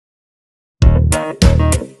Good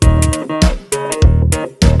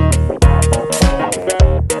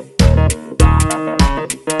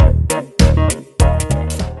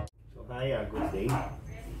day.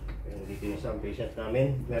 Dito yung isang patient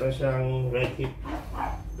namin. Meron siyang right hip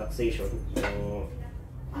luxation. So,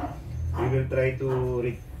 we will try to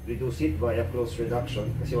reduce it via close reduction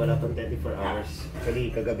kasi wala pang 24 hours. Actually,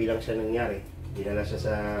 kagabi lang siya nangyari. Dinala siya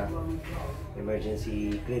sa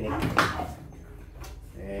emergency clinic.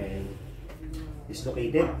 And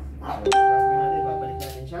dislocated. So, gagawin natin, babalik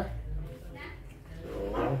natin siya.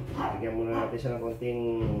 So, bigyan muna natin siya ng konting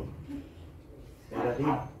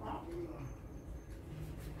sedative.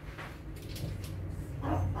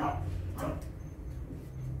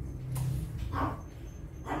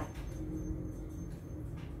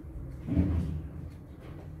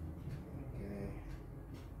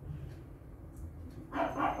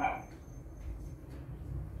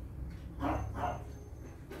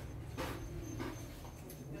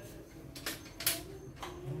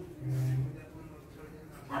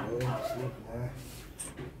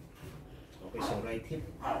 Okay, so right hip.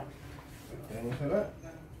 Kaya mo pala.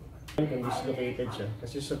 Kung dislocated siya,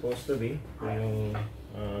 kasi supposed to be yung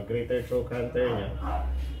greater trochanter niya,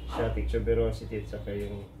 sciatic tuberosity at saka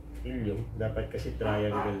yung ilium, dapat kasi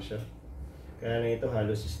triangle siya. Kaya na ito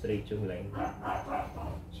halos straight yung line.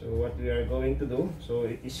 So what we are going to do, so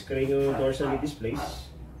it is craniodorsally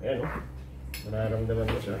displaced. Ayan o,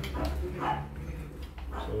 mararamdaman mo siya.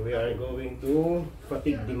 So we are going to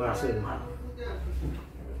fatigue the muscle.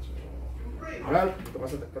 Alright, ito ka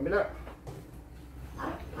sa kabila.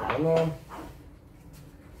 Ano?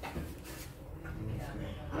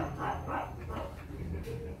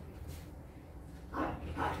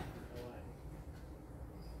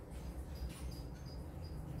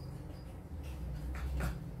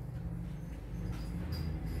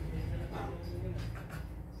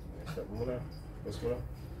 Stop muna. Pause muna.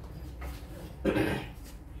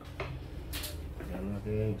 Yan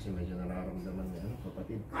natin kasi medyo nararamdaman niya,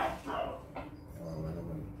 kapatid. Kawawa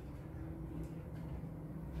naman.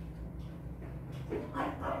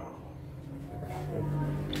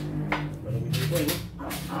 Malamig dito eh.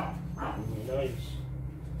 Nice.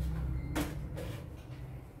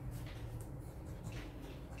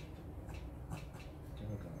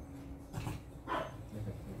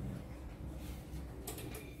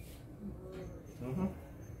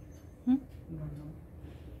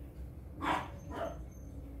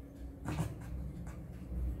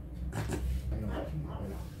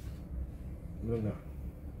 Belum dah.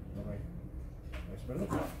 Okay. Nice banget.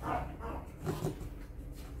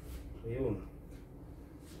 Ayun.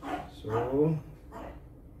 So,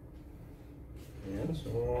 ayan.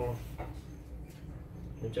 So,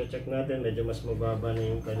 i-check natin. Medyo mas mababa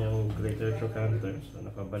na yung kanyang greater trochanter. So,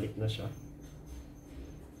 nakabalik na siya.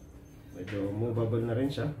 Medyo movable na rin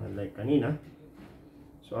siya. Unlike kanina.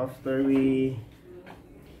 So, after we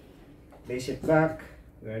place it back,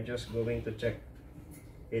 we are just going to check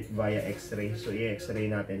it via x-ray. So, i-x-ray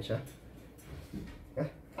natin siya. Okay.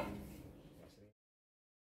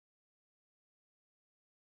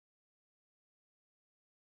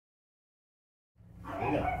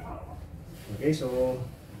 Okay, so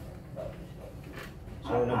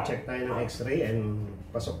nag-check tayo ng x-ray and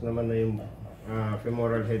pasok naman na yung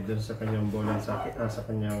femoral head dun sa kanyang bone sa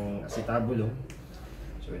kanyang acetabulum.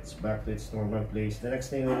 So, it's back to its normal place. The next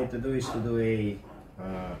thing we need to do is to do a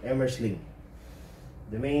MR sling.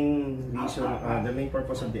 The main reason, the main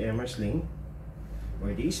purpose of the MR sling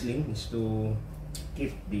or the sling is to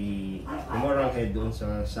keep the femoral head doon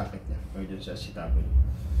sa socket niya or doon sa acetabulum.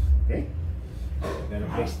 Okay? So, we're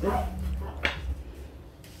gonna place that.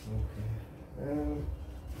 Okay.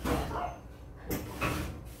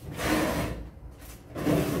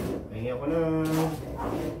 Pahingi ako ng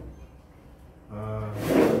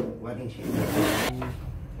wadding sheet.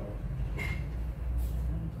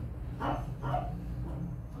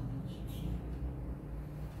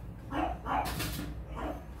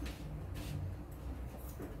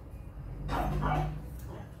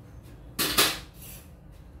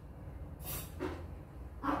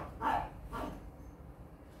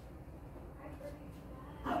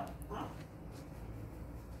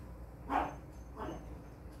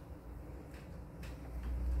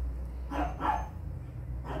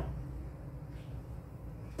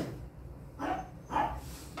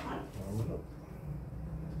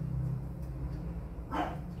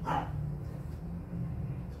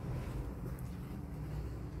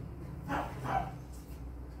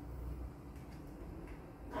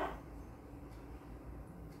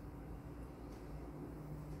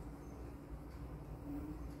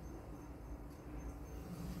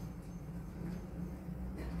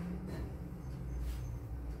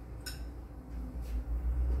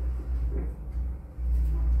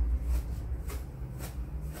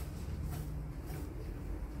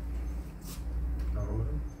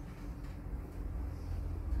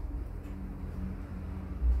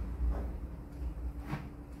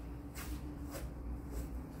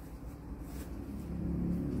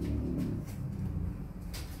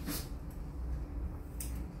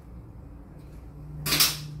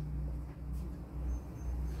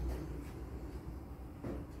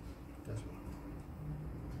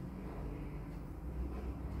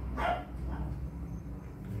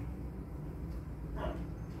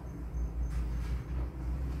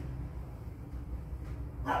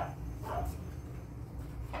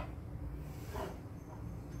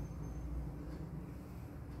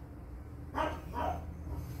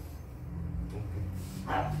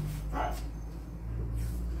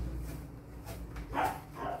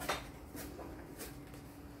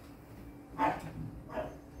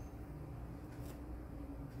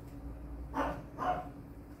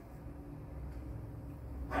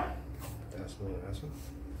 braso.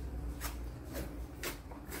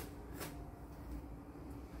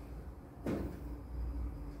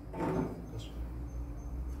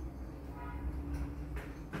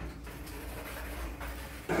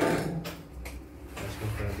 Taas mo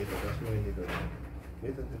pa dito, taas mo rin dito.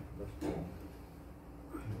 Dito, dito.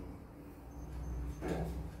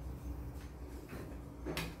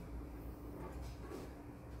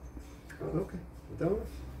 Okay, ito mo.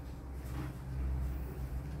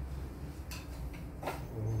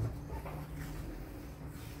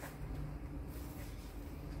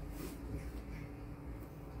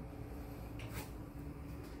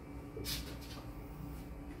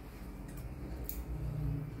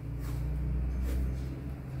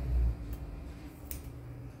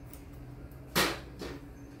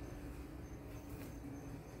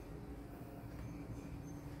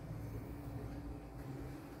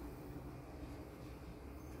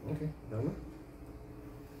 Okay, tama.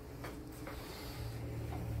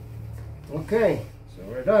 Okay, so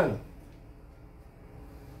we're done.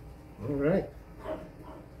 All right.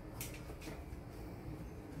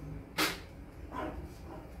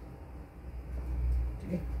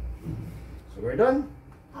 Okay. So we're done.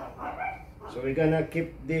 So we're gonna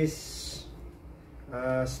keep this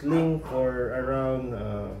sling for around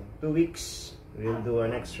 2 weeks. We'll do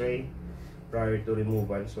an X-ray prior to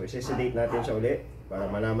removal. So i-sedate natin siya ulit para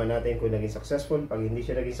malaman natin kung naging successful. Pag hindi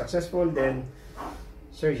siya naging successful, then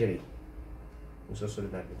surgery. Kung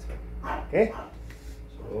susunod natin. Okay?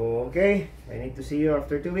 So, okay. I need to see you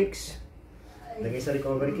after 2 weeks. Lagay sa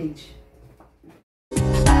recovery cage.